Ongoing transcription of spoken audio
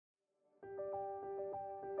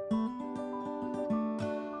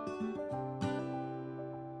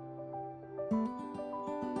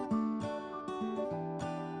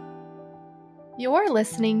You're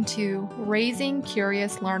listening to Raising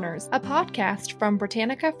Curious Learners, a podcast from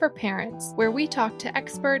Britannica for Parents, where we talk to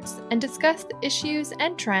experts and discuss issues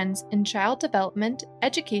and trends in child development,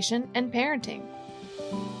 education, and parenting.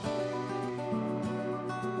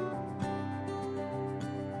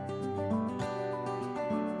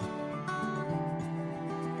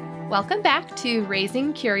 Welcome back to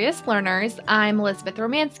Raising Curious Learners. I'm Elizabeth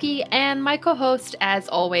Romanski, and my co-host, as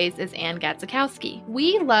always, is Ann Gadzikowski.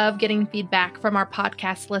 We love getting feedback from our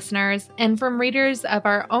podcast listeners and from readers of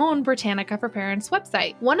our own Britannica for Parents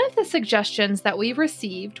website. One of the suggestions that we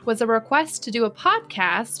received was a request to do a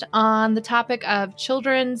podcast on the topic of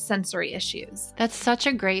children's sensory issues. That's such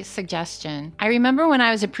a great suggestion. I remember when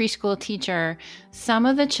I was a preschool teacher, some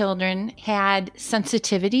of the children had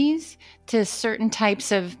sensitivities to certain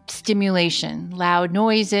types of stimulation, loud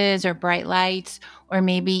noises or bright lights, or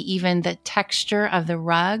maybe even the texture of the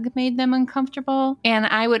rug made them uncomfortable. And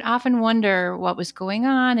I would often wonder what was going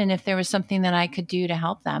on and if there was something that I could do to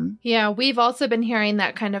help them. Yeah, we've also been hearing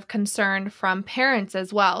that kind of concern from parents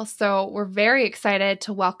as well. So we're very excited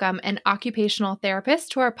to welcome an occupational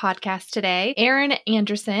therapist to our podcast today. Erin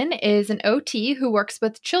Anderson is an OT who works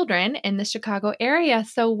with children in the Chicago area.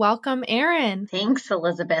 So welcome, Erin. Thanks,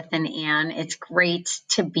 Elizabeth and Ann. It's great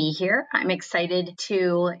to be here. I'm excited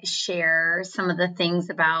to share some of the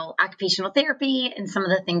things about occupational therapy and some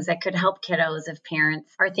of the things that could help kiddos if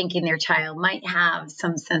parents are thinking their child might have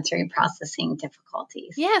some sensory processing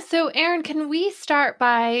difficulties. Yeah. So Erin, can we start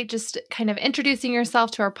by just kind of introducing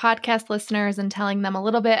yourself to our podcast listeners and telling them a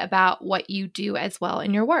little bit about what you do as well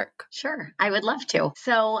in your work? Sure. I would love to.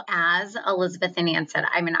 So as Elizabeth and Ann said,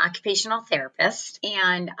 I'm an occupational therapist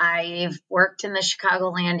and I've worked in the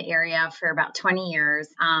Chicagoland area for about 20 years,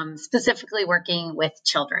 specifically working with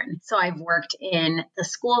children. So I've worked in the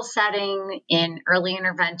school setting, in early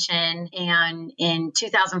intervention, and in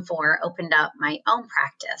 2004 opened up my own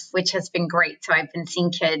practice, which has been great. So I've been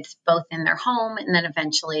seeing kids both in their home and then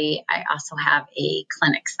eventually I also have a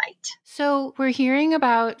clinic site. So we're hearing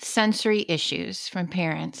about sensory issues from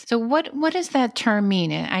parents. So what does that term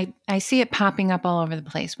mean? I see it popping up all over the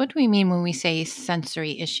place. What do we mean when we say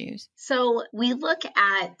sensory issues? So we look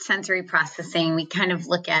at sensory processing. We kind of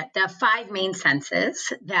look at the 5 main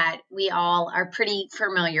senses that we all are pretty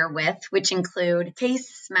familiar with, which include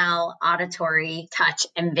taste, smell, auditory, touch,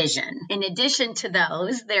 and vision. In addition to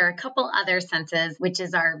those, there are a couple other senses, which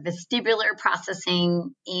is our vestibular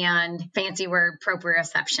processing and fancy word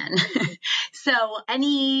proprioception. So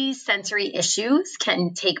any sensory issues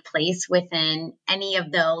can take place within any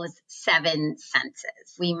of those 7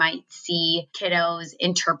 senses. We might see kiddos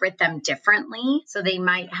interpret them differently. So they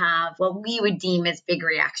might have what we would deem as big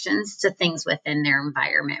reactions to things within their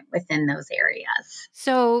environment within those areas.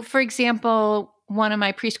 So, for example, one of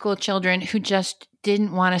my preschool children who just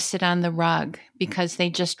didn't want to sit on the rug because they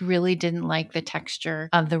just really didn't like the texture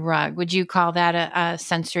of the rug. Would you call that a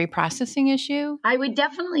sensory processing issue? I would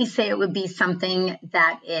definitely say it would be something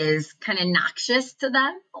that is kind of noxious to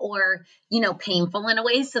them or, painful in a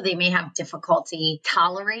way. So they may have difficulty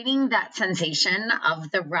tolerating that sensation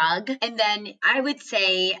of the rug. And then I would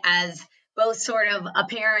say as both sort of a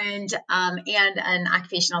parent and an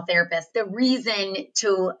occupational therapist, the reason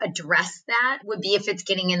to address that would be if it's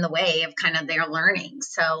getting in the way of kind of their learning.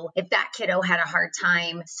 So if that kiddo had a hard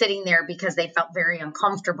time sitting there because they felt very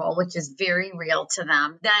uncomfortable, which is very real to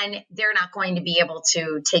them, then they're not going to be able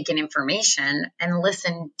to take in information and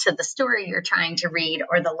listen to the story you're trying to read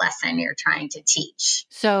or the lesson you're trying to teach.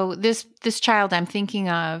 So this child I'm thinking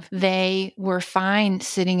of, they were fine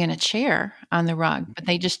sitting in a chair on the rug, but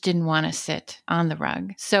they just didn't want to sit on the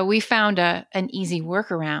rug. So we found an easy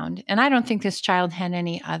workaround. And I don't think this child had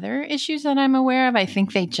any other issues that I'm aware of. I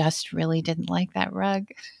think they just really didn't like that rug.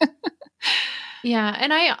 Yeah.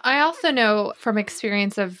 And I also know from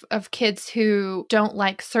experience of kids who don't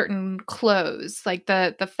like certain clothes, like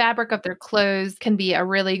the fabric of their clothes can be a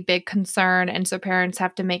really big concern. And so parents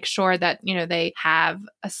have to make sure that, they have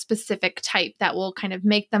a specific type that will kind of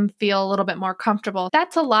make them feel a little bit more comfortable.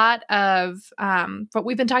 That's a lot of what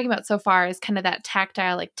we've been talking about so far is kind of that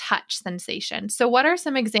tactile, like touch sensation. So what are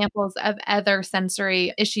some examples of other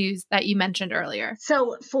sensory issues that you mentioned earlier?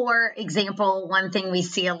 So for example, one thing we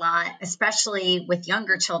see a lot, especially with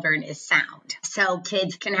younger children, is sound. So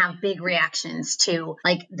kids can have big reactions to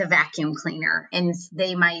like the vacuum cleaner and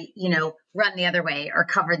they might, run the other way or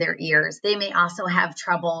cover their ears. They may also have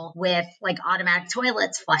trouble with like automatic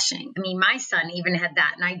toilets flushing. I mean, my son even had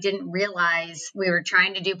that, and I didn't realize we were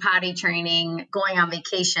trying to do potty training going on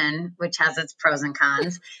vacation, which has its pros and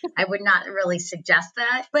cons. I would not really suggest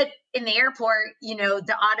that. But in the airport,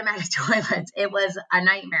 the automatic toilets, it was a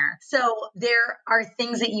nightmare. So there are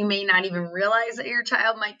things that you may not even realize that your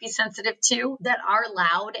child might be sensitive to that are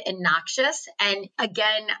loud and noxious. And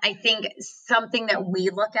again, I think something that we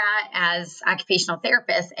look at as occupational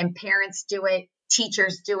therapists, and parents do it,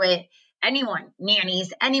 teachers do it, anyone,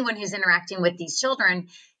 nannies, anyone who's interacting with these children,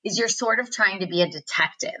 is you're sort of trying to be a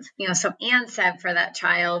detective. So Anne said for that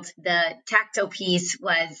child, the tactile piece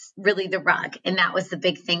was really the rug. And that was the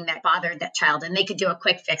big thing that bothered that child. And they could do a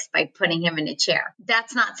quick fix by putting him in a chair.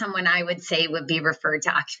 That's not someone I would say would be referred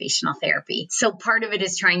to occupational therapy. So part of it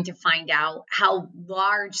is trying to find out how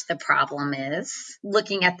large the problem is,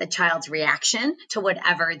 looking at the child's reaction to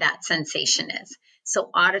whatever that sensation is.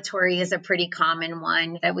 So auditory is a pretty common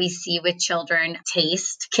one that we see with children.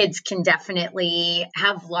 Taste. Kids can definitely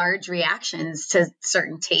have large reactions to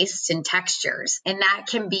certain tastes and textures. And that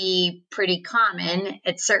can be pretty common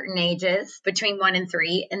at certain ages between 1 and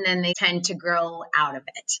 3. And then they tend to grow out of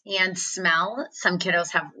it. And smell. Some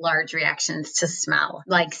kiddos have large reactions to smell.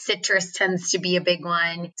 Like citrus tends to be a big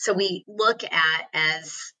one. So we look at,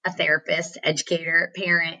 as a therapist, educator,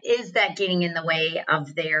 parent, is that getting in the way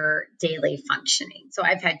of their daily functioning? So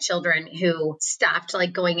I've had children who stopped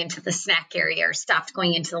like going into the snack area or stopped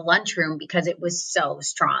going into the lunchroom because it was so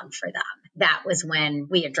strong for them. That was when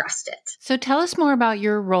we addressed it. So tell us more about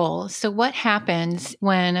your role. So what happens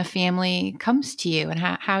when a family comes to you, and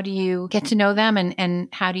how do you get to know them, and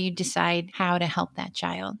how do you decide how to help that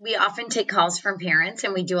child? We often take calls from parents,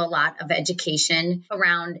 and we do a lot of education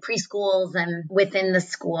around preschools and within the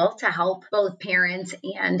school to help both parents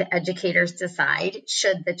and educators decide,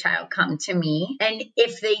 should the child come to me? And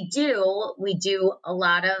if they do, we do a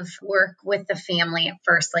lot of work with the family at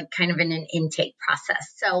first, like kind of in an intake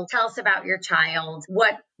process. So tell us about your child.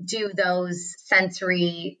 What do those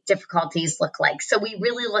sensory difficulties look like? So we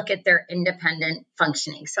really look at their independent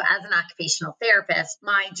functioning. So as an occupational therapist,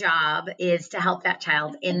 my job is to help that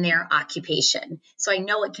child in their occupation. So I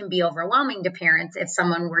know it can be overwhelming to parents if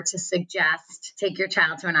someone were to suggest, take your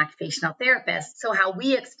child to an occupational therapist. So how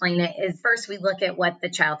we explain it is, first we look at what the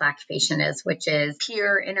child's occupation is, which is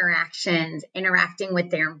peer interactions, interacting with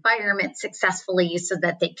their environment successfully so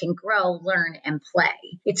that they can grow, learn, and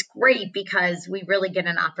play. It's great because we really get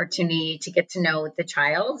an opportunity to get to know the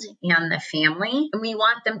child and the family, and we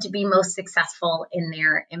want them to be most successful in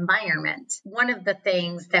their environment. One of the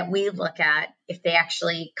things that we look at, if they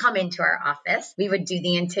actually come into our office, we would do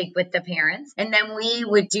the intake with the parents, and then we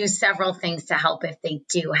would do several things to help if they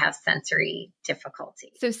do have sensory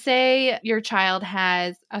difficulties. So say your child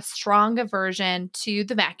has a strong aversion to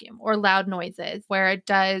the vacuum or loud noises where it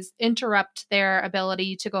does interrupt their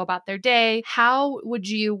ability to go about their day. How would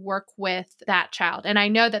you work with that child? And I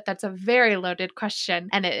know that that's a very loaded question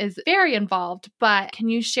and it is very involved, but can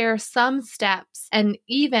you share some steps and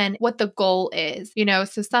even what the goal is?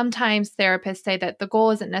 So sometimes therapists say that the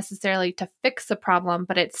goal isn't necessarily to fix a problem,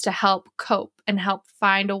 but it's to help cope and help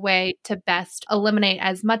find a way to best eliminate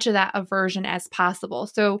as much of that aversion as possible.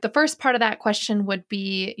 So the first part of that question would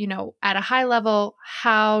be, at a high level,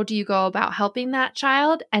 how do you go about helping that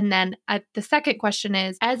child? And then the second question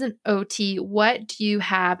is, as an OT, what do you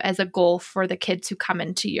have as a goal for the kids who come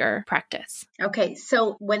into your practice? Okay,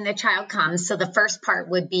 so when the child comes, so the first part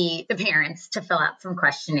would be the parents to fill out some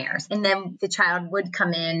questionnaires. And then the child would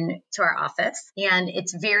come in to our office, and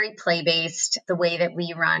it's very play-based. The way that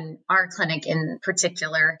we run our clinic in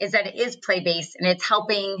particular is that it is play-based and it's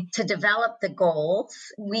helping to develop the goals.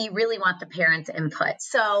 We really want the parents' input.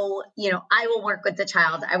 So, I will work with the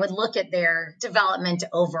child. I would look at their development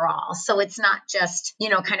overall. So it's not just,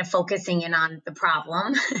 kind of focusing in on the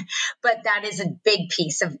problem, but that is a big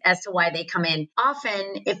piece of as to why they come in.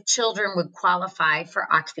 Often, if children would qualify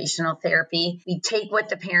for occupational therapy, we take what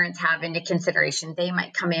the parents have into consideration. They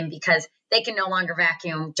might come in because they can no longer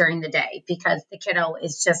vacuum during the day because the kiddo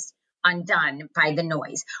is just undone by the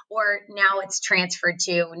noise. Or now it's transferred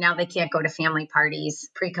to, now they can't go to family parties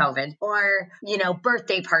pre-COVID or,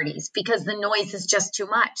 birthday parties because the noise is just too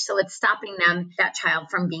much. So it's stopping that child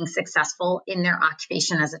from being successful in their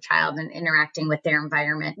occupation as a child and interacting with their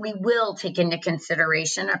environment. We will take into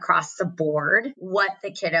consideration across the board what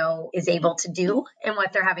the kiddo is able to do and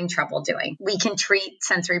what they're having trouble doing. We can treat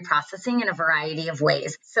sensory processing in a variety of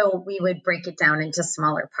ways. So we would break it down into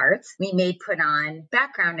smaller parts. We may put on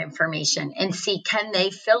background information information and see, can they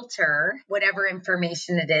filter whatever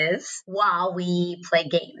information it is while we play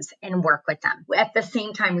games and work with them. At the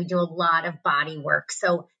same time, we do a lot of body work.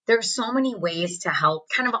 So there's so many ways to help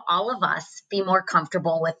kind of all of us be more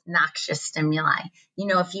comfortable with noxious stimuli.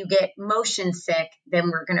 If you get motion sick, then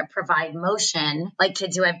we're going to provide motion, like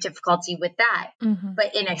kids who have difficulty with that,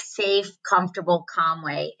 but in a safe, comfortable, calm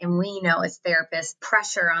way. And we know as therapists,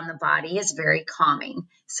 pressure on the body is very calming.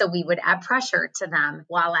 So we would add pressure to them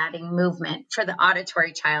while adding movement. For the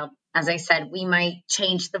auditory child, as I said, we might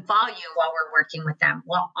change the volume while we're working with them,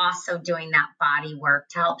 while also doing that body work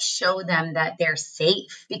to help show them that they're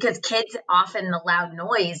safe. Because kids, often the loud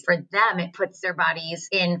noise for them, it puts their bodies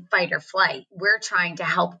in fight or flight. We're trying to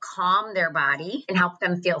help calm their body and help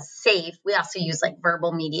them feel safe. We also use like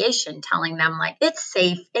verbal mediation, telling them like, it's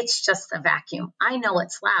safe. It's just a vacuum. I know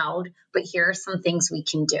it's loud, but here are some things we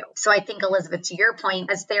can do. So I think, Elizabeth, to your point,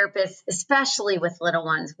 as therapists, especially with little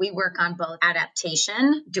ones, we work on both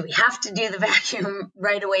adaptation. Do we have to do the vacuum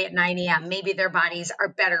right away at 9 a.m.? Maybe their bodies are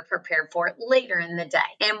better prepared for it later in the day.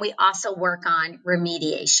 And we also work on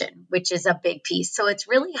remediation, which is a big piece. So it's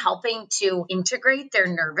really helping to integrate their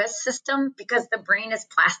nervous system, because the brain is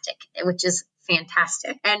plastic, which is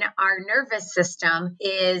fantastic. And our nervous system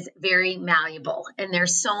is very malleable. And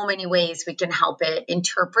there's so many ways we can help it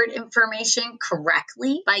interpret information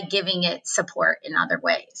correctly by giving it support in other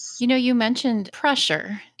ways. You mentioned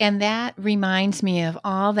pressure, and that reminds me of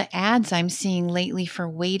all the ads I'm seeing lately for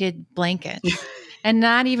weighted blankets. And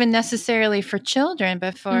not even necessarily for children,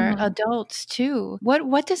 but for adults too.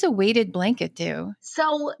 What does a weighted blanket do?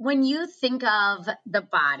 So when you think of the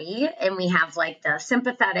body, and we have like the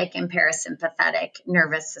sympathetic and parasympathetic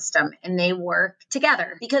nervous system, and they work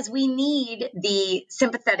together because we need the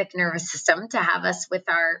sympathetic nervous system to have us with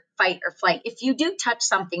our fight or flight. If you do touch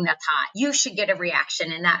something that's hot, you should get a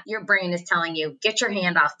reaction, and that your brain is telling you, get your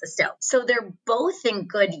hand off the stove. So they're both in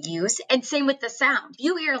good use. And same with the sound. If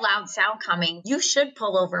you hear a loud sound coming, you should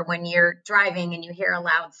pull over when you're driving and you hear a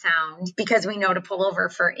loud sound, because we know to pull over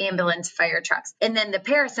for ambulance, fire trucks. And then the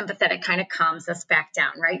parasympathetic kind of calms us back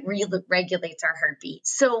down, right? Regulates our heartbeat.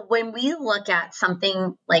 So when we look at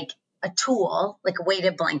something like a tool, like a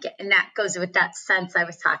weighted blanket, and that goes with that sense I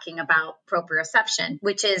was talking about, proprioception,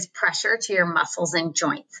 which is pressure to your muscles and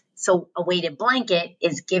joints. So a weighted blanket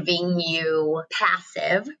is giving you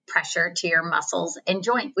passive pressure to your muscles and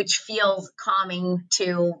joints, which feels calming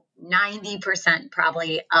to 90%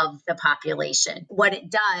 probably of the population. What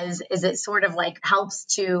it does is it sort of like helps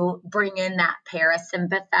to bring in that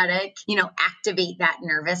parasympathetic, activate that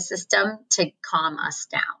nervous system to calm us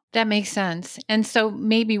down. That makes sense. And so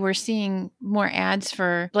maybe we're seeing more ads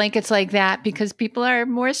for blankets like that because people are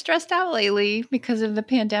more stressed out lately because of the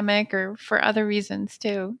pandemic or for other reasons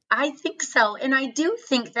too. I think so. And I do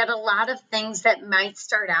think that a lot of things that might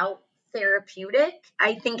start out therapeutic,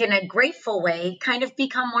 I think in a grateful way, kind of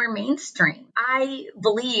become more mainstream. I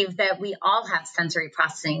believe that we all have sensory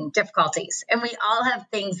processing difficulties, and we all have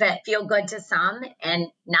things that feel good to some and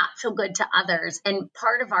not feel good to others. And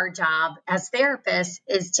part of our job as therapists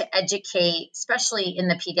is to educate, especially in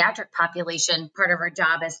the pediatric population. Part of our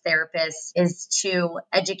job as therapists is to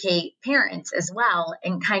educate parents as well,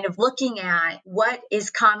 and kind of looking at what is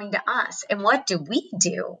calming to us and what do we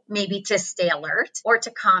do maybe to stay alert or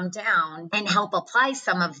to calm down, and help apply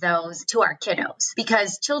some of those to our kiddos,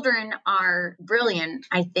 because children are brilliant,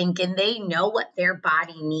 I think, and they know what their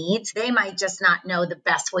body needs. They might just not know the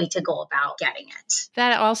best way to go about getting it.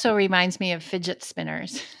 That also reminds me of fidget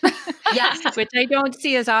spinners. Yes. Which I don't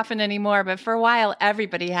see as often anymore, but for a while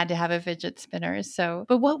everybody had to have a fidget spinner. So,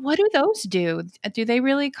 but what do those do? Do they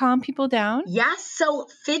really calm people down? Yes. So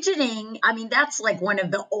fidgeting, that's like one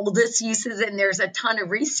of the oldest uses, and there's a ton of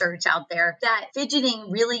research out there that fidgeting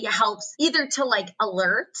really helps either to like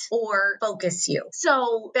alert or focus you.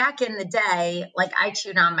 So back in the day, like I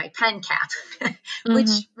chewed on my pen cap, which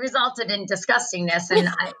resulted in disgustingness. And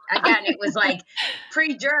again, it was like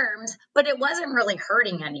pre-germs, but it wasn't really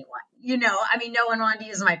hurting anyone. No one wanted to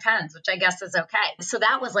use my pens, which I guess is okay. So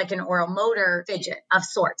that was like an oral motor fidget of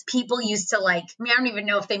sorts. People used to I don't even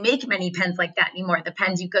know if they make many pens like that anymore. The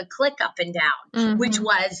pens you could click up and down, which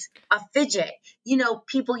was a fidget.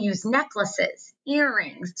 People use necklaces,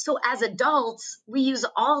 earrings. So as adults, we use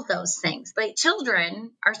all those things. But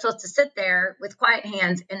children are supposed to sit there with quiet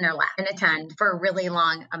hands in their lap and attend for really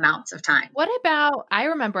long amounts of time. What about, I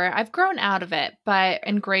remember I've grown out of it, but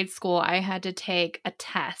in grade school, I had to take a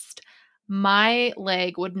test. my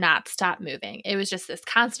leg would not stop moving. It was just this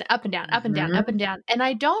constant up and down, up and down, up and down. And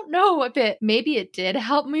I don't know if maybe it did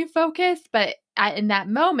help me focus, but in that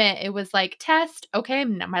moment, it was like, test, okay,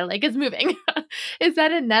 now my leg is moving. Is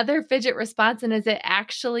that another fidget response? And is it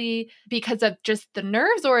actually because of just the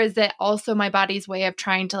nerves, or is it also my body's way of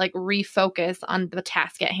trying to like refocus on the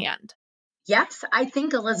task at hand? Yes, I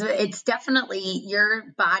think, Elizabeth, it's definitely your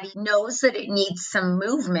body knows that it needs some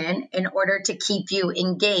movement in order to keep you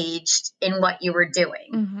engaged in what you were doing.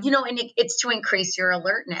 And it's to increase your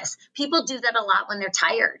alertness. People do that a lot when they're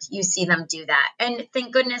tired. You see them do that. And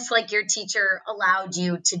thank goodness, like, your teacher allowed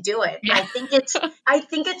you to do it. Yeah. I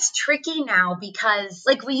think it's tricky now because,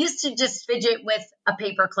 like, we used to just fidget with a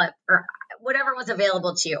paper clip or whatever was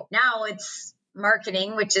available to you. Now it's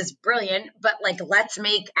marketing, which is brilliant, but like, let's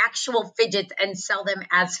make actual fidgets and sell them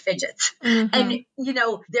as fidgets. And,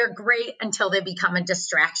 they're great until they become a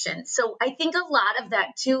distraction. So I think a lot of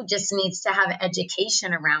that too just needs to have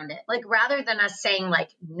education around it. Like, rather than us saying like,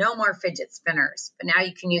 no more fidget spinners, but now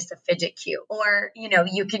you can use the fidget cube, or,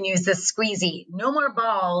 you can use the squeezy, no more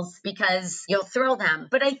balls because you'll throw them.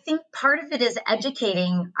 But I think part of it is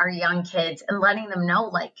educating our young kids and letting them know,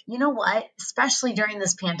 like, you know what, especially during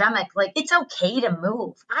this pandemic, like, it's okay to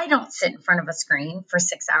move. I don't sit in front of a screen for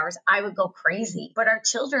 6 hours. I would go crazy, but our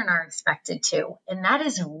children are expected to. And that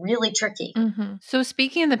is really tricky. So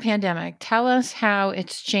speaking of the pandemic, tell us how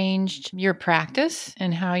it's changed your practice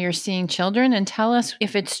and how you're seeing children, and tell us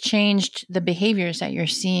if it's changed the behaviors that you're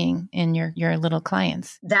seeing in your little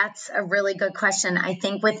clients. That's a really good question. I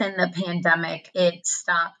think within the pandemic, it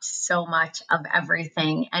stopped so much of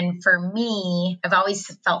everything. And for me, I've always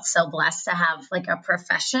felt so blessed to have like a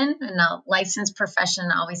profession and a licensed profession,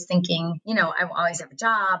 always thinking, I will always have a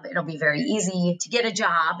job. It'll be very easy to get a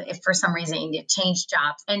job if for some reason you need to change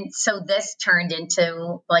jobs. And so this turned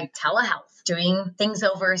into like telehealth, doing things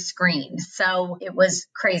over a screen. So it was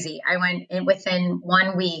crazy. I went in within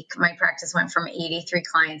 1 week, my practice went from 83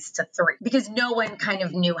 clients to 3 because no one kind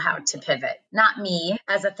of knew how to pivot. Not me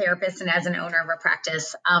as a therapist and as an owner of a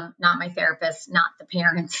practice, not my therapist, not the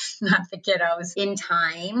parents, not the kiddos. In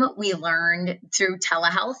time, we learned through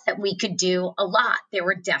telehealth that we could do a lot. There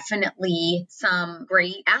were definitely some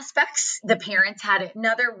great aspects. The parents had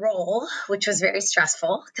another role, which was very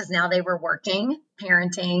stressful because now they were working,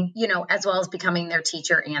 parenting, as well as becoming their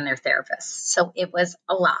teacher and their therapist. So it was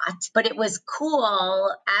a lot, but it was cool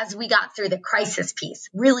as we got through the crisis piece.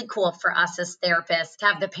 Really cool for us as therapists to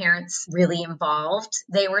have the parents really involved.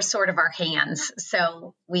 They were sort of our hands.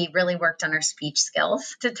 So we really worked on our speech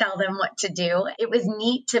skills to tell them what to do. It was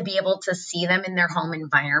neat to be able to see them in their home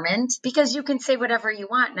environment because you can say whatever you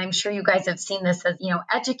want. And I'm sure you guys have seen this as,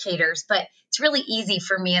 educators, but it's really easy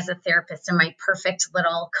for me as a therapist in my perfect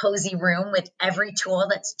little cozy room with every tool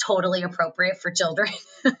that's totally appropriate for children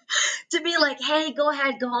to be like, hey, go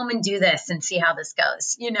ahead, go home and do this and see how this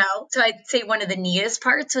goes, So I'd say one of the neatest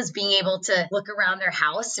parts was being able to look around their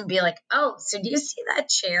house and be like, oh, so do you see that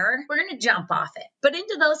chair? We're going to jump off it, but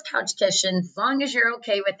into those couch cushions, as long as you're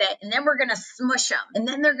okay with it. And then we're going to smush them. And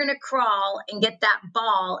then they're going to crawl and get that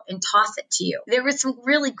ball and toss it to you. There were some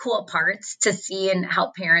really cool parts to see and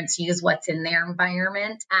help parents use what's in their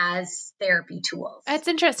environment as therapy tools. That's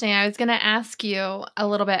interesting. I was going to ask you a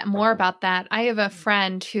little bit more about that. I have a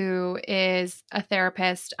friend who is a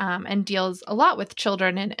therapist and deals a lot with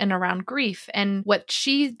children and around grief. And what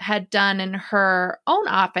she had done in her own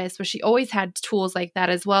office was she always had tools like that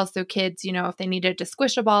as well. So kids, if they needed to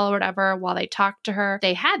squish a ball or whatever while they talked to her,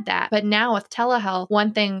 they had that. But now with telehealth,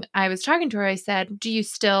 one thing I was talking to her, I said, do you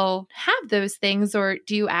still have those things, or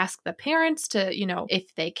do you ask the parents to,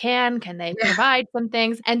 if they can they provide some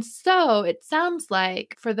things? And so it sounds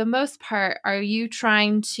like for the most part, are you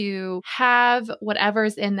trying to have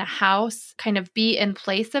whatever's in the house kind of be in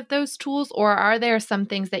place of those tools? Or are there some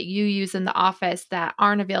things that you use in the office that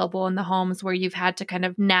aren't available in the homes where you've had to kind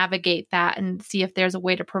of navigate that and see if there's a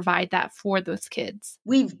way to provide that for those kids?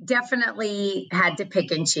 We've definitely had to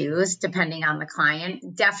pick and choose depending on the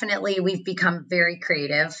client. Definitely, we've become very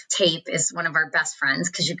creative. Tape is one of our best friends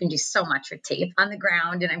because you can do so much with tape on the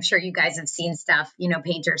ground. And I'm sure you guys have seen stuff,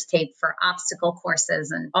 painter's tape for obstacle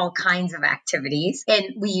courses and all kinds of activities.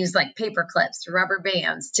 And we use like paper clips, rubber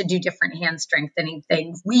bands to do different hand strengthening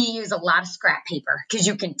things. We use a lot of scrap paper because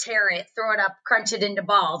you can tear it, throw it up, crunch it into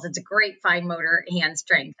balls. It's a great fine motor hand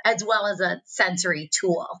strength, as well as a sensory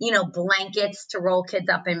tool, blankets to roll kids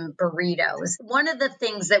up in burritos. One of the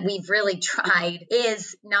things that we've really tried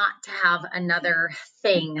is not to have another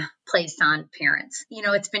thing placed on parents.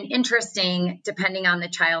 It's been interesting depending on the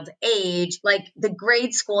child's age, like the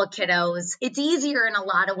grade school kiddos, it's easier in a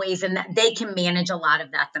lot of ways in that they can manage a lot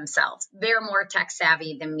of that themselves. They're more tech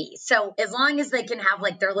savvy than me. So as long as they can have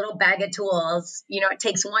like their little bag of tools, it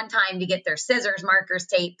takes one time to get their scissors, markers,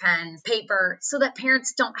 tape, pens, paper, so that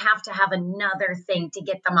parents don't have to have another thing to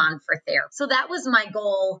get them on for therapy. So that was my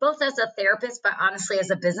goal, both as a therapist, but honestly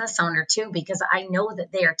as a business owner too, because I know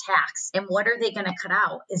that they are taxed. And what are they going to cut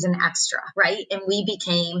out is an extra, right? And we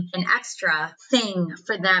became an extra thing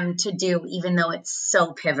for them to do, even though it's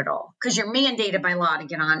so pivotal, because you're mandated by law to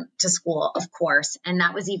get on to school, of course. And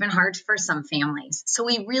that was even hard for some families. So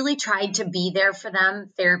we really tried to be there for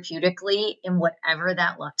them therapeutically in whatever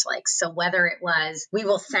that looked like. So whether it was, we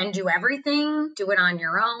will send you everything, do it on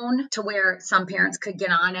your own, to where some parents could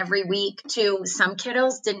get on every week, to some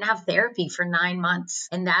kiddos didn't have therapy for 9 months.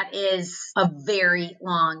 And that is a very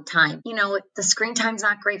long time. The screen time's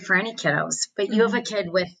not great for any kiddos, but you have a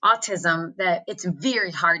kid with autism that it's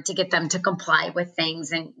very hard to get them to comply with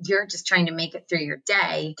things. And you're just trying to make it through your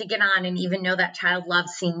day to get on and even know that child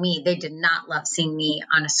loves seeing me. They did not love seeing me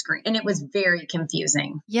on a screen. And it was very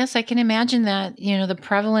confusing. Yes, I can imagine that, the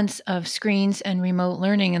prevalence of screens and remote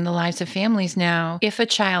learning in the lives of families now. If a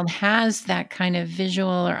child has that kind of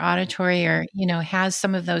visual or auditory or, has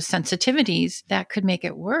some of those sensitivities, that could make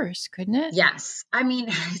it worse, couldn't it? Yes. I mean,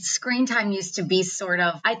 screen time used to be sort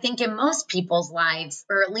of, I think in most people's lives,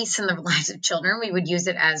 or at least in the lives of children, we would use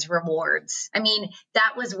it as rewards. I mean,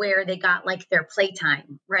 that was where they got like their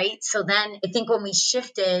playtime, right? So then I think when we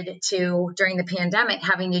shifted to, during the pandemic,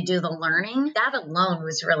 having to do the learning, that alone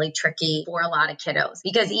was really tricky for a lot of kiddos.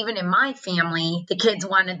 Because even in my family, the kids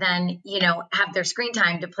wanted then, have their screen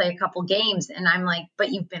time to play a couple games. And I'm like, but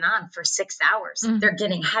you've been on for 6 hours. They're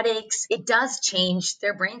getting headaches. It does change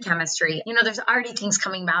their brain chemistry. There's already things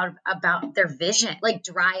coming about their vision, like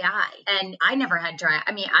dry eye. And I never had dry eye.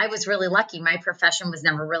 I mean, I was really lucky. My profession was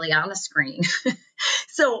never really on a screen.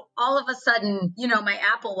 So all of a sudden, my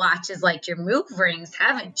Apple Watch is like, your move rings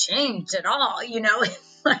haven't changed at all.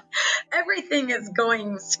 Everything is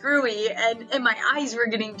going screwy and my eyes were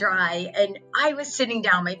getting dry and I was sitting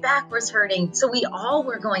down, my back was hurting. So we all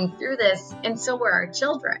were going through this, and so were our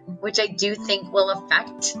children, which I do think will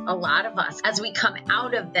affect a lot of us. As we come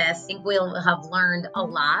out of this, I think we'll have learned a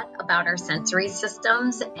lot about our sensory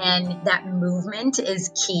systems, and that movement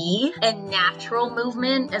is key, and natural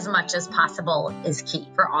movement as much as possible is key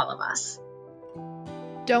for all of us.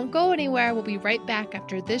 Don't go anywhere. We'll be right back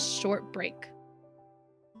after this short break.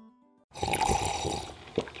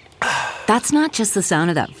 That's not just the sound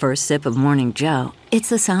of that first sip of Morning Joe. It's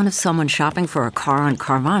the sound of someone shopping for a car on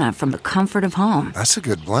Carvana from the comfort of home. That's a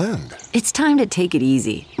good blend. It's time to take it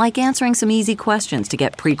easy, like answering some easy questions to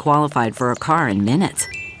get pre-qualified for a car in minutes.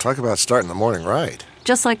 Talk about starting the morning right.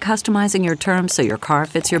 Just like customizing your terms so your car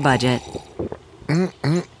fits your budget.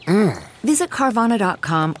 Visit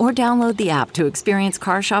Carvana.com or download the app to experience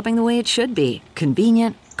car shopping the way it should be.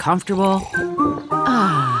 Convenient, comfortable.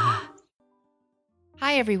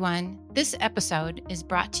 Hi, everyone. This episode is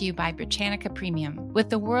brought to you by Britannica Premium. With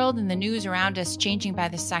the world and the news around us changing by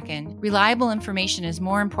the second, reliable information is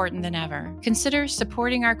more important than ever. Consider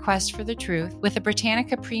supporting our quest for the truth with a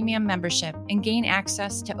Britannica Premium membership and gain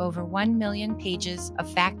access to over 1 million pages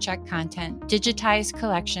of fact-check content, digitized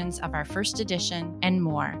collections of our first edition, and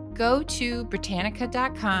more. Go to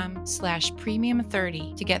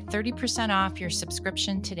Britannica.com/premium30 to get 30% off your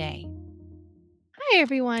subscription today. Hi,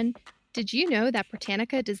 everyone. Did you know that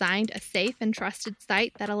Britannica designed a safe and trusted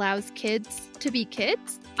site that allows kids to be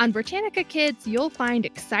kids? On Britannica Kids, you'll find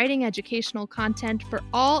exciting educational content for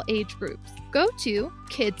all age groups. Go to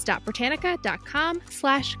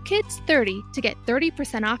kids.britannica.com/kids30 to get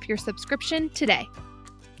 30% off your subscription today.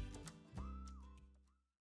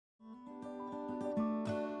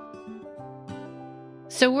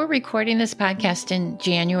 So we're recording this podcast in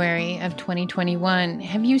January of 2021.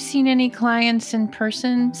 Have you seen any clients in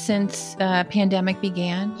person since the pandemic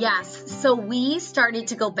began? Yes. So we started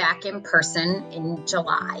to go back in person in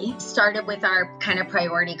July. Started with our kind of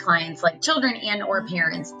priority clients like children and or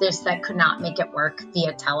parents that could not make it work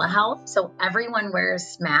via telehealth. So everyone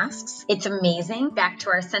wears masks. It's amazing. Back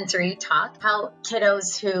to our sensory talk, how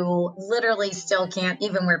kiddos who literally still can't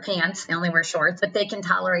even wear pants, they only wear shorts, but they can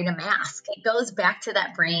tolerate a mask. It goes back to that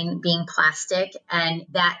brain being plastic and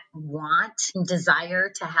that want and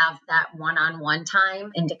desire to have that one-on-one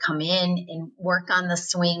time and to come in and work on the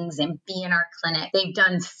swings and be in our clinic. They've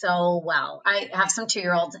done so well. I have some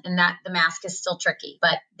 2-year-olds and that the mask is still tricky,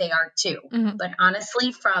 but they are too. But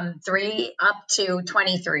honestly, from 3 up to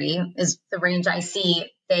 23 is the range I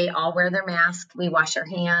see. They all wear their mask. We wash our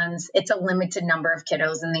hands. It's a limited number of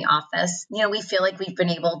kiddos in the office. We feel like we've been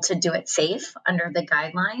able to do it safe under the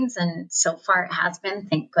guidelines. And so far it has been,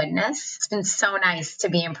 thank goodness. It's been so nice to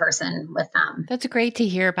be in person with them. That's great to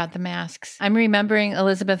hear about the masks. I'm remembering,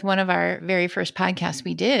 Elizabeth, one of our very first podcasts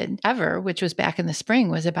we did ever, which was back in the spring,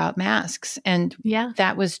 was about masks. And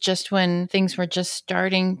that was just when things were just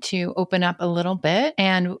starting to open up a little bit.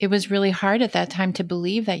 And it was really hard at that time to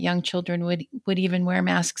believe that young children would even wear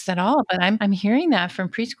masks at all. But I'm hearing that from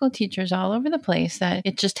preschool teachers all over the place, that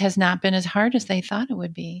it just has not been as hard as they thought it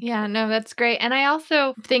would be. Yeah, no, that's great. And I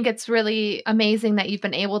also think it's really amazing that you've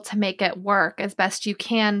been able to make it work as best you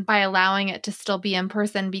can by allowing it to still be in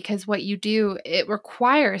person, because what you do, it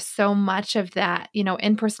requires so much of that,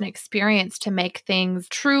 in-person experience to make things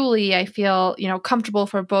truly, I feel, comfortable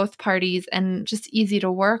for both parties and just easy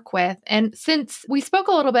to work with. And since we spoke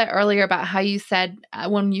a little bit earlier about how you said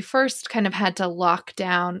when you first kind of had to lock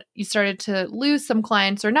down, you started to lose some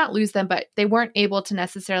clients, or not lose them, but they weren't able to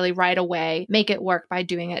necessarily right away make it work by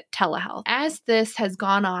doing it telehealth. As this has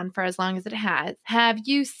gone on for as long as it have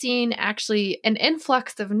you seen actually an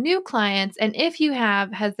influx of new clients? And if you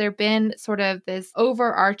have, has there been sort of this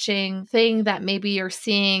overarching thing that maybe you're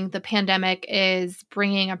seeing the pandemic is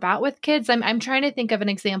bringing about with kids? I'm trying to think of an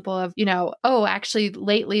example of, actually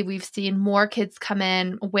lately we've seen more kids come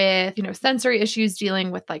in with, sensory issues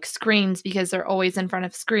dealing with like screens because they're always in front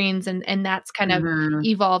of screens. And that's kind of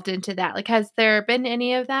evolved into that. Like, has there been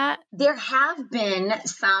any of that? There have been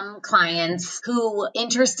some clients who,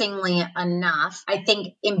 interestingly enough, I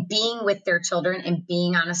think in being with their children and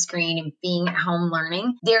being on a screen and being at home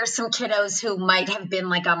learning, there are some kiddos who might have been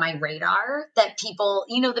like on my radar that people,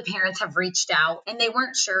 the parents have reached out and they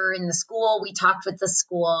weren't sure in the school. We talked with the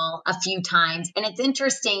school a few times. And it's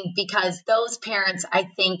interesting because those parents, I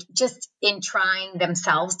think, just in trying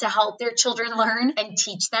themselves to help their children learn and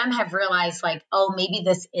teach them, have realized like, oh, maybe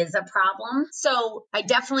this is a problem. So I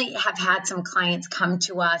definitely have had some clients come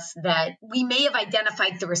to us that we may have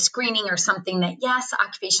identified through a screening or something that, yes,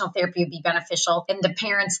 occupational therapy would be beneficial. And the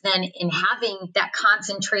parents then, in having that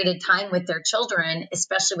concentrated time with their children,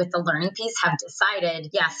 especially with the learning piece, have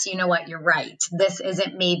decided, yes, you know what, you're right. This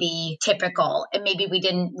isn't maybe typical. And maybe we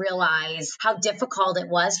didn't realize how difficult it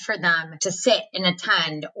was for them to sit and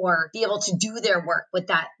attend or be able to do their work with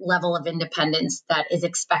that level of independence that is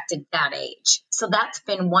expected at that age. So that's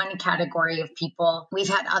been one category of people. We've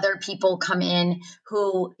had other people come in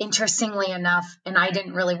who, interestingly enough, and I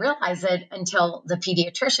didn't really realize it until the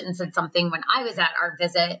pediatrician said something when I was at our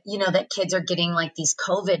visit, that kids are getting like these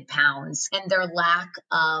COVID pounds and their lack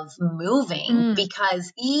of moving,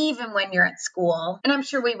 because even when you're at school, and I'm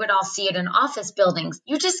sure we would all see it in office buildings,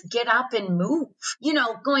 you just get up and move,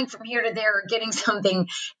 going from here to there or getting something.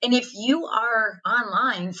 And if you are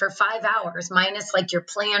online for 5 hours, minus like your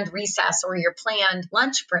planned recess or your planned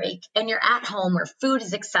lunch break, and you're at home where food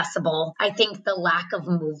is accessible, I think the lack of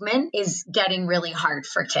movement is getting really hard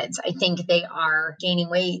for kids. I think they are gaining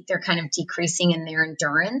weight. They're kind of decreasing in their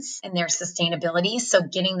endurance and their sustainability. So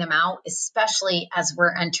getting them out, especially as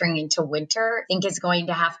we're entering into winter, I think is going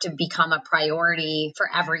to have to become a priority for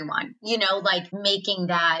everyone, like making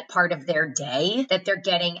that part of their day, that they're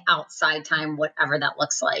getting outside time, whatever that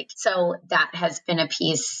looks like. So that has been a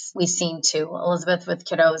piece we've seen too, Elizabeth, with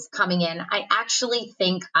kiddos coming in. I actually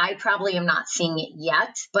think I probably am not seeing it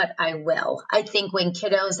yet, but I will. I think when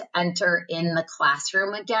kiddos enter in the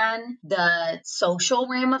classroom again, the social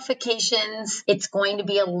ramifications, it's going to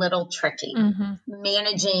be a little tricky.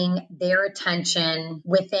 Managing their attention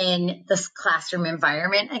within this classroom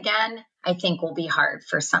environment again, I think will be hard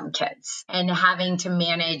for some kids. And having to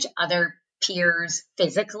manage other peers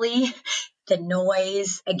physically, the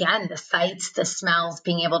noise, again, the sights, the smells,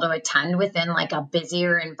 being able to attend within like a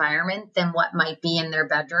busier environment than what might be in their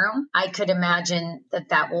bedroom. I could imagine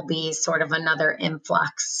that will be sort of another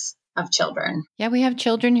influx of children. Yeah, we have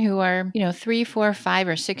children who are, 3, 4, 5,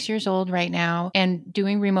 or 6 years old right now and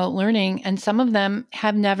doing remote learning. And some of them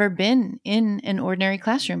have never been in an ordinary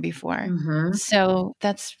classroom before. So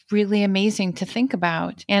that's really amazing to think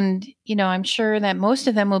about. And, I'm sure that most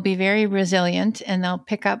of them will be very resilient and they'll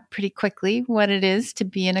pick up pretty quickly what it is to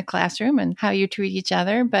be in a classroom and how you treat each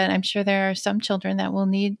other. But I'm sure there are some children that will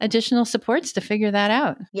need additional supports to figure that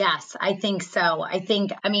out. Yes, I think so.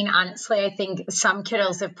 Honestly, I think some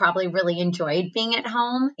kiddos have probably really enjoyed being at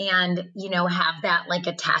home and, have that like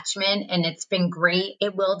attachment, and it's been great.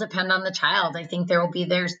 It will depend on the child. I think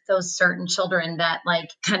there's those certain children that like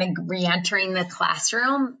kind of re-entering the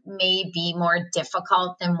classroom may be more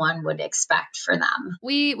difficult than one would expect for them.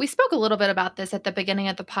 We spoke a little bit about this at the beginning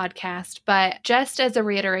of the podcast, but just as a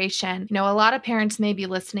reiteration, a lot of parents may be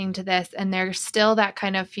listening to this and there's still that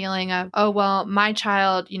kind of feeling of, oh, well, my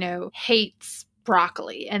child, hates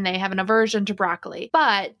broccoli and they have an aversion to broccoli.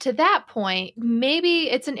 But to that point, maybe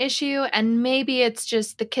it's an issue and maybe it's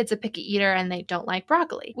just the kid's a picky eater and they don't like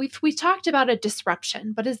broccoli. We talked about a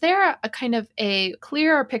disruption, but is there a kind of a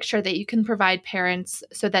clearer picture that you can provide parents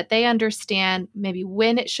so that they understand maybe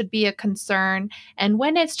when it should be a concern and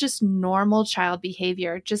when it's just normal child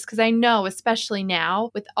behavior? Just because I know, especially now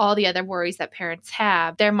with all the other worries that parents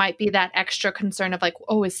have, there might be that extra concern of like,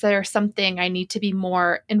 oh, is there something I need to be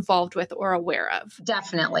more involved with or aware of?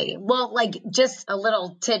 Definitely. Well, like just a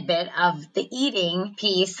little tidbit of the eating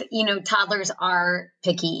piece, toddlers are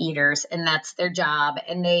picky eaters and that's their job.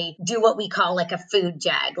 And they do what we call like a food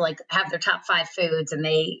jag, like have their top 5 foods and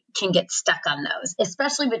they can get stuck on those,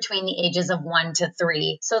 especially between the ages of 1 to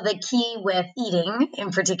 3. So the key with eating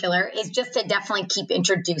in particular is just to definitely keep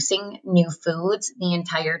introducing new foods the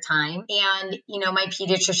entire time. And, my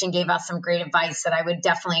pediatrician gave us some great advice that I would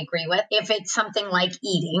definitely agree with. If it's something like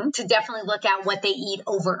eating, to definitely look at what they eat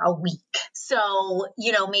over a week. So,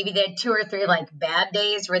 maybe they had 2 or 3 like bad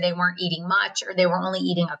days where they weren't eating much or they were only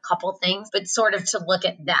eating a couple things, but sort of to look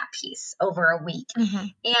at that piece over a week. Mm-hmm.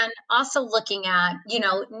 And also looking at,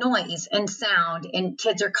 noise and sound, and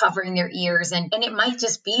kids are covering their ears. And it might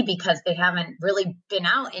just be because they haven't really been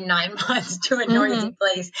out in 9 months to a noisy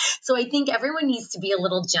place. So I think everyone needs to be a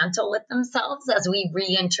little gentle with themselves as we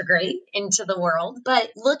reintegrate into the world. But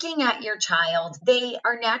looking at your child, they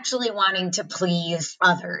are naturally wanting to please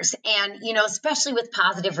others. And, especially with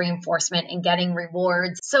positive reinforcement and getting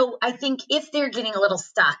rewards. So I think if they're getting a little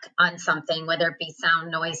stuck on something, whether it be sound,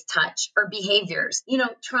 noise, touch, or behaviors,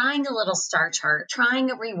 trying a little star chart, trying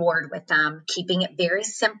a reward with them, keeping it very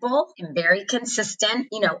simple and very consistent,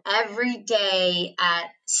 every day at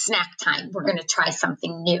snack time, we're going to try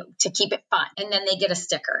something new to keep it fun. And then they get a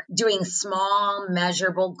sticker, doing small,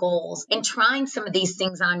 measurable goals and trying some of these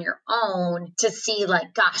things on your own to see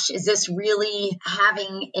like, gosh, is this really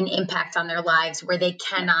having an impact on their lives where they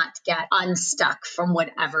cannot get unstuck from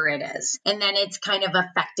whatever it is? And then it's kind of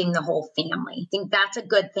affecting the whole family. I think that's a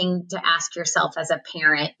good thing to ask yourself as a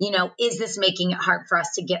parent. Is this making it hard for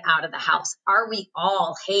us to get out of the house? Are we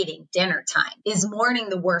all hating dinner time? Is morning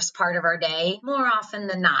the worst part of our day? More often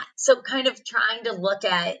than not. So kind of trying to look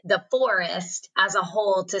at the forest as a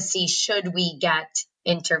whole to see, should we get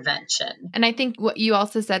intervention? And I think what you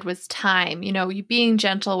also said was time, you being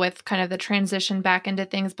gentle with kind of the transition back into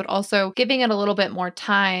things, but also giving it a little bit more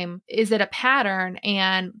time. Is it a pattern?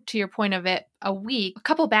 And to your point of it, a week, a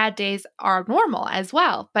couple bad days are normal as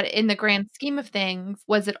well. But in the grand scheme of things,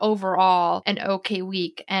 was it overall an okay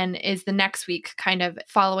week? And is the next week kind of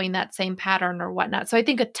following that same pattern or whatnot? So I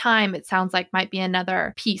think a time, it sounds like, might be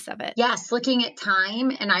another piece of it. Yes, looking at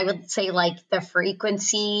time. And I would say like the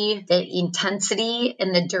frequency, the intensity,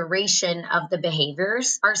 and the duration of the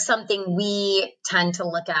behaviors are something we tend to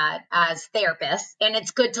look at as therapists. And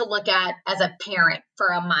it's good to look at as a parent for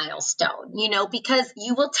a milestone, because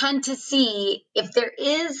you will tend to see if there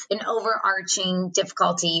is an overarching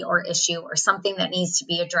difficulty or issue or something that needs to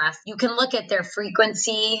be addressed. You can look at their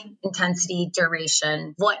frequency, intensity,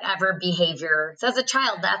 duration, whatever behavior. So as a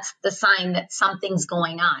child, that's the sign that something's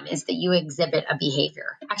going on, is that you exhibit a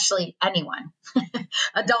behavior. Actually, anyone,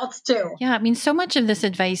 adults too. Yeah, so much of this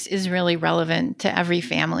advice is really relevant to every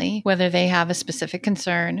family, whether they have a specific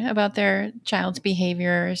concern about their child's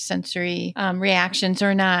behavior, sensory reactions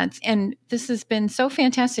or not. And this has been so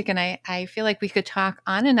fantastic. And I feel like we could talk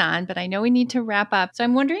on, but I know we need to wrap up. So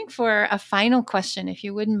I'm wondering for a final question, if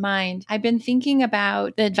you wouldn't mind. I've been thinking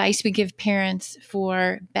about the advice we give parents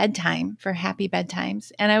for bedtime, for happy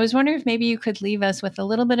bedtimes. And I was wondering if maybe you could leave us with a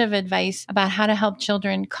little bit of advice about how to help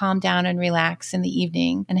children calm down and relax in the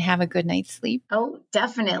evening and have a good night's sleep. Oh,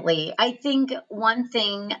 definitely. I think one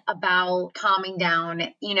thing about calming down,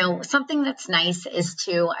 something that's nice is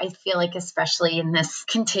I feel like, especially in this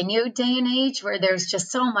continued day and age where there's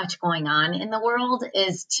just so much going on in the world,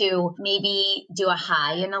 is to maybe do a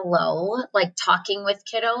high and a low, like talking with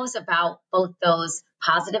kiddos about both those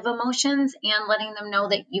positive emotions and letting them know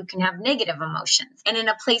that you can have negative emotions. And in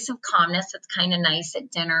a place of calmness, it's kind of nice at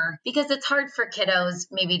dinner, because it's hard for kiddos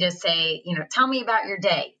maybe to say, tell me about your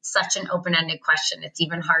day. It's such an open-ended question. It's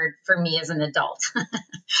even hard for me as an adult.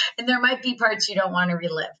 And there might be parts you don't want to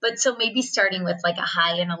relive. But so maybe starting with like a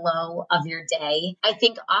high and a low of your day. I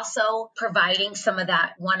think also providing some of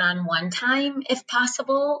that one-on-one time, if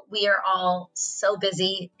possible. We are all so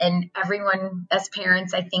busy, and everyone as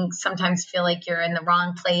parents, I think, sometimes feel like you're in the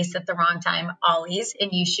wrong place at the wrong time always,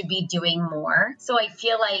 and you should be doing more. So I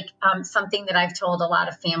feel like something that I've told a lot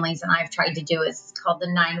of families and I've tried to do is called the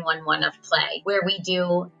 911 of play, where we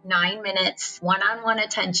do 9 minutes, one-on-one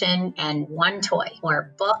attention and one toy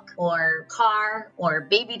or book or car or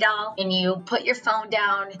baby doll, and you put your phone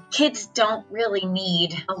down. Kids don't really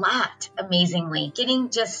need a lot, amazingly.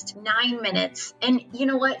 Getting just 9 minutes. And you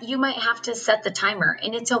know what? You might have to set the timer,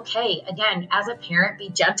 and it's okay. Again, as a parent, be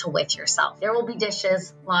gentle with yourself. There will be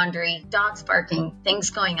dishes, laundry, dogs barking,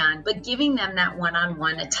 things going on, but giving them that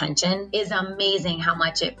one-on-one attention is amazing how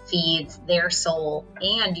much it feeds their soul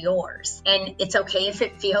and yours. And it's okay if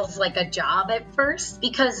it feels like a job at first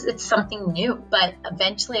because it's something new, but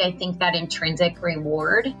eventually I think that intrinsic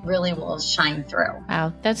reward really will shine through.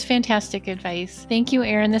 Wow, that's fantastic advice. Thank you,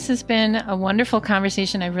 Erin. This has been a wonderful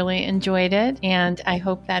conversation. I really enjoyed it, and I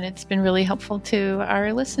hope that it's been really helpful to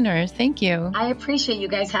our listeners. Thank you. I appreciate you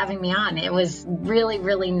guys having me on. It was really,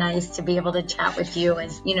 really nice to be able to chat with you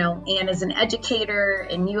as, Anne as an educator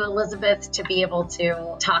and you, Elizabeth, to be able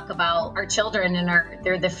to talk about our children and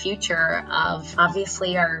they're the future of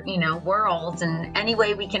obviously our, world, and any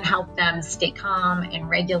way we can help them stay calm and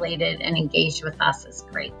regulated and engaged with us is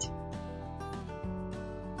great.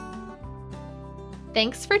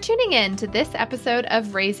 Thanks for tuning in to this episode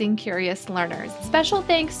of Raising Curious Learners. Special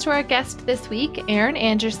thanks to our guest this week, Erin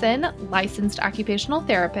Anderson, licensed occupational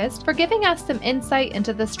therapist, for giving us some insight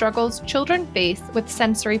into the struggles children face with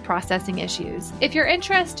sensory processing issues. If you're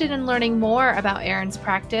interested in learning more about Erin's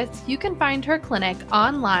practice, you can find her clinic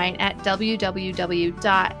online at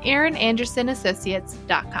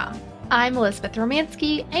www.erinandersonassociates.com. I'm Elizabeth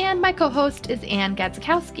Romanski, and my co-host is Anne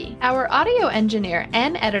Gadzikowski. Our audio engineer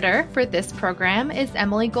and editor for this program is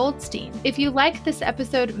Emily Goldstein. If you like this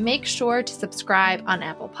episode, make sure to subscribe on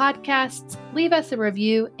Apple Podcasts, leave us a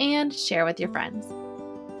review, and share with your friends.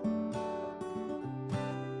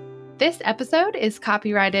 This episode is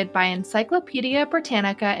copyrighted by Encyclopedia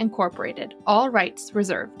Britannica Incorporated. All rights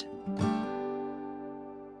reserved.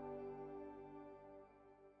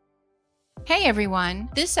 Hey everyone!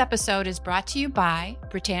 This episode is brought to you by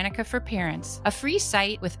Britannica for Parents, a free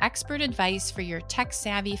site with expert advice for your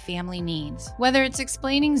tech-savvy family needs. Whether it's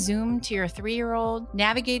explaining Zoom to your 3-year-old,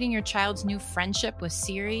 navigating your child's new friendship with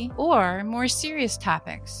Siri, or more serious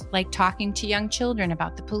topics like talking to young children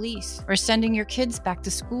about the police or sending your kids back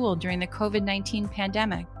to school during the COVID-19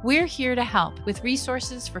 pandemic, we're here to help with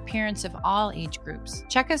resources for parents of all age groups.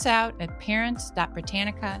 Check us out at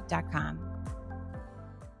parents.britannica.com.